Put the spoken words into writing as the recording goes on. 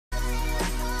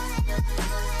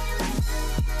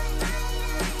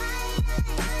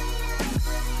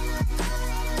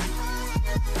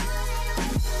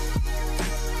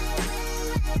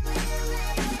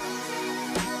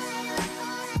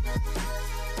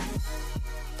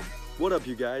What up,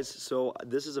 you guys? So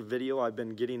this is a video I've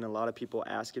been getting a lot of people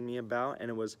asking me about,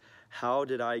 and it was, how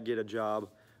did I get a job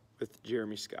with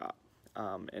Jeremy Scott?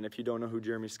 And if you don't know who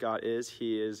Jeremy Scott is,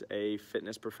 he is a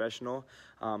fitness professional.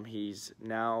 He's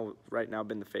right now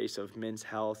been the face of Men's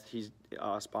Health. He's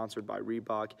sponsored by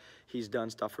Reebok. He's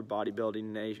done stuff for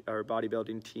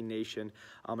Bodybuilding Teen Nation,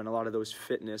 and a lot of those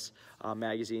fitness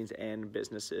magazines and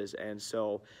businesses. And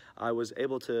so I was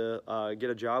able to get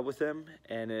a job with him,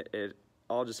 and it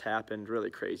all just happened really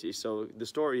crazy. So the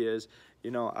story is,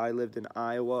 I lived in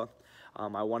Iowa.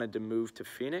 I wanted to move to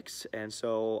Phoenix, and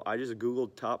so I just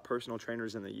Googled top personal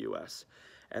trainers in the US,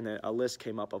 and then a list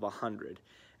came up of 100.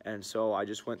 And so I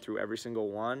just went through every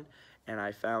single one, and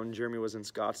I found Jeremy was in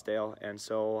Scottsdale, and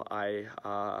so I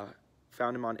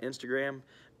found him on Instagram,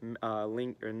 and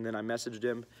then I messaged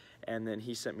him, and then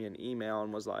he sent me an email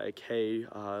and was like, hey,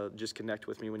 just connect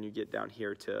with me when you get down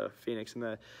here to Phoenix.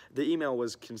 And the email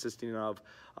was consisting of,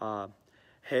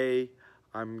 hey,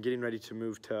 I'm getting ready to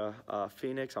move to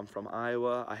Phoenix. I'm from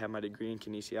Iowa. I have my degree in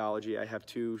kinesiology. I have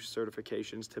 2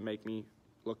 certifications to make me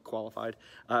look qualified,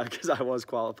 because I was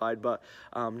qualified, but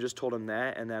just told him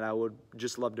that, and that I would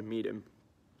just love to meet him.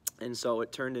 And so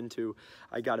it turned into,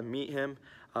 I got to meet him.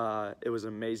 It was an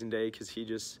amazing day because he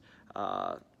just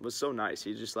was so nice.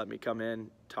 He just let me come in,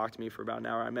 talk to me for about an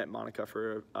hour. I met Monica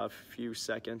for a few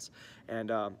seconds,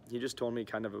 and he just told me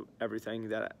kind of everything,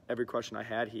 that every question I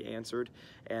had, he answered.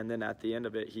 And then at the end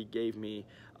of it, he gave me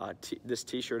this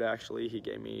t-shirt. Actually, he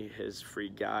gave me his free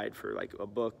guide for like a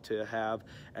book to have,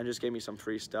 and just gave me some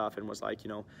free stuff, and was like,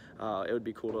 it would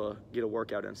be cool to get a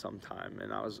workout in sometime.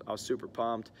 And I was super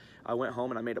pumped. I went home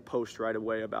and I made a post right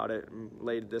away about it and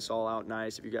laid this all out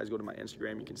nice. If you guys go to my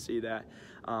Instagram, you can see that.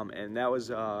 And that was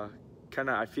kind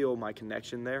of, I feel my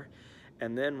connection there.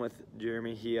 And then with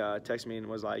Jeremy, he texted me and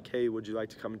was like, hey, would you like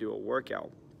to come do a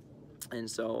workout? And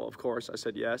so, of course, I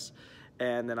said yes.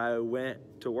 And then I went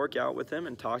to work out with him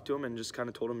and talked to him and just kind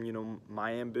of told him,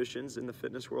 my ambitions in the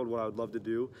fitness world, what I would love to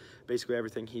do. Basically,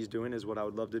 everything he's doing is what I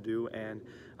would love to do. And,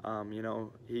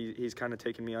 he's kind of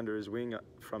taken me under his wing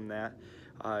from that.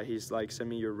 He's like, send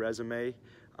me your resume,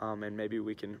 and maybe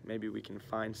we can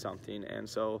find something. And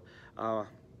so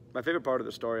my favorite part of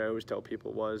the story I always tell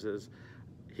people is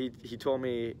he told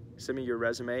me, send me your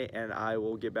resume and I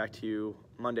will get back to you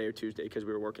Monday or Tuesday, because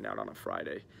we were working out on a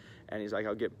Friday. And he's like,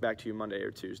 I'll get back to you Monday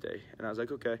or Tuesday. And I was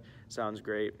like, okay, sounds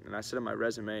great. And I sent him my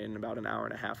resume, and about an hour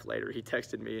and a half later, he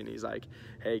texted me and he's like,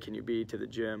 hey, can you be to the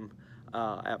gym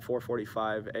at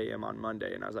 4:45 a.m. on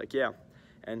Monday? And I was like, yeah.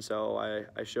 And so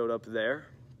I showed up there,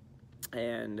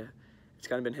 and it's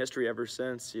kind of been history ever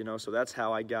since, So that's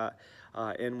how I got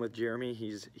in with Jeremy.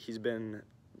 He's been,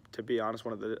 to be honest,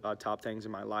 one of the top things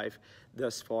in my life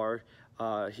thus far.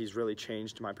 He's really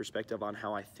changed my perspective on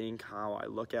how I think, how I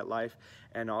look at life,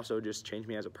 and also just changed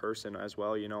me as a person as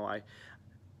well.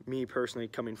 Me personally,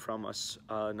 coming from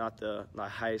not the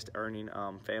highest earning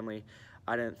family,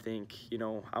 I didn't think,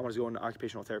 I wanted to go into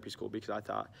occupational therapy school because I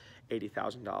thought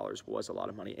 $80,000 was a lot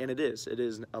of money. And it is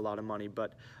a lot of money,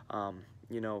 but,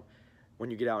 when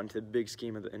you get out into the big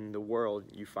scheme in the world,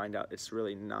 you find out it's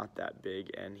really not that big.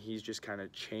 And he's just kind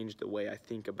of changed the way I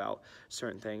think about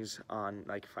certain things, on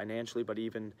like financially, but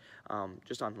even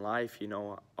just on life,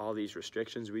 all these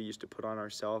restrictions we used to put on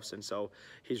ourselves. And so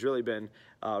he's really been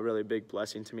a really big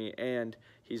blessing to me, and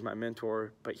he's my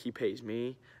mentor, but he pays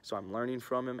me. So I'm learning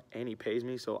from him, and he pays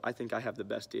me. So I think I have the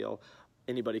best deal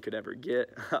anybody could ever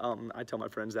get. I tell my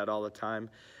friends that all the time.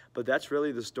 But that's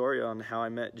really the story on how I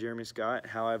met Jeremy Scott,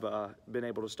 how I've been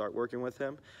able to start working with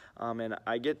him. And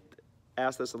I get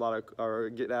asked a lot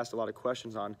of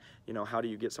questions on, how do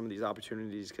you get some of these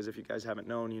opportunities? Because if you guys haven't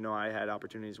known, I had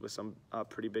opportunities with some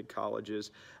pretty big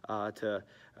colleges to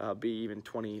be even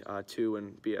 22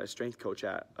 and be a strength coach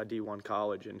at a D1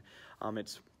 college. And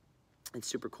it's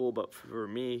super cool, but for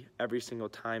me, every single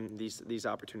time these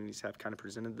opportunities have kind of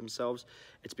presented themselves,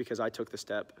 it's because I took the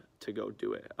step to go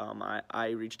do it. I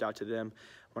reached out to them.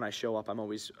 When I show up, I'm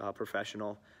always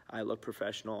professional. I look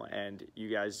professional, and you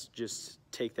guys just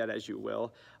take that as you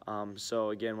will.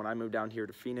 So again, when I moved down here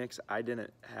to Phoenix, I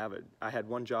had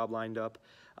one job lined up.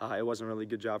 It wasn't a really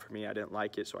good job for me. I didn't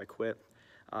like it, so I quit.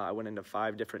 I went into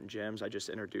 5 different gyms. I just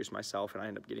introduced myself, and I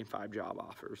ended up getting 5 job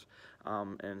offers.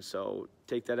 And so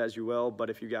take that as you will. But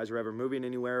if you guys are ever moving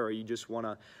anywhere, or you just want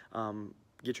to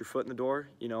get your foot in the door,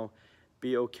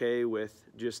 be okay with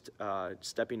just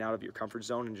stepping out of your comfort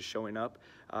zone and just showing up.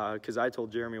 Because I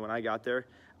told Jeremy when I got there,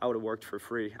 I would have worked for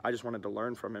free. I just wanted to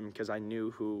learn from him because I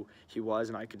knew who he was,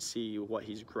 and I could see what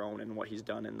he's grown and what he's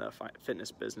done in the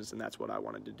fitness business, and that's what I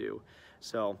wanted to do.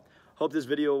 So hope this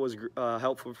video was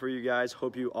helpful for you guys.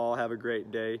 Hope you all have a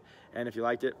great day, and if you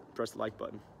liked it, press the like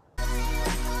button.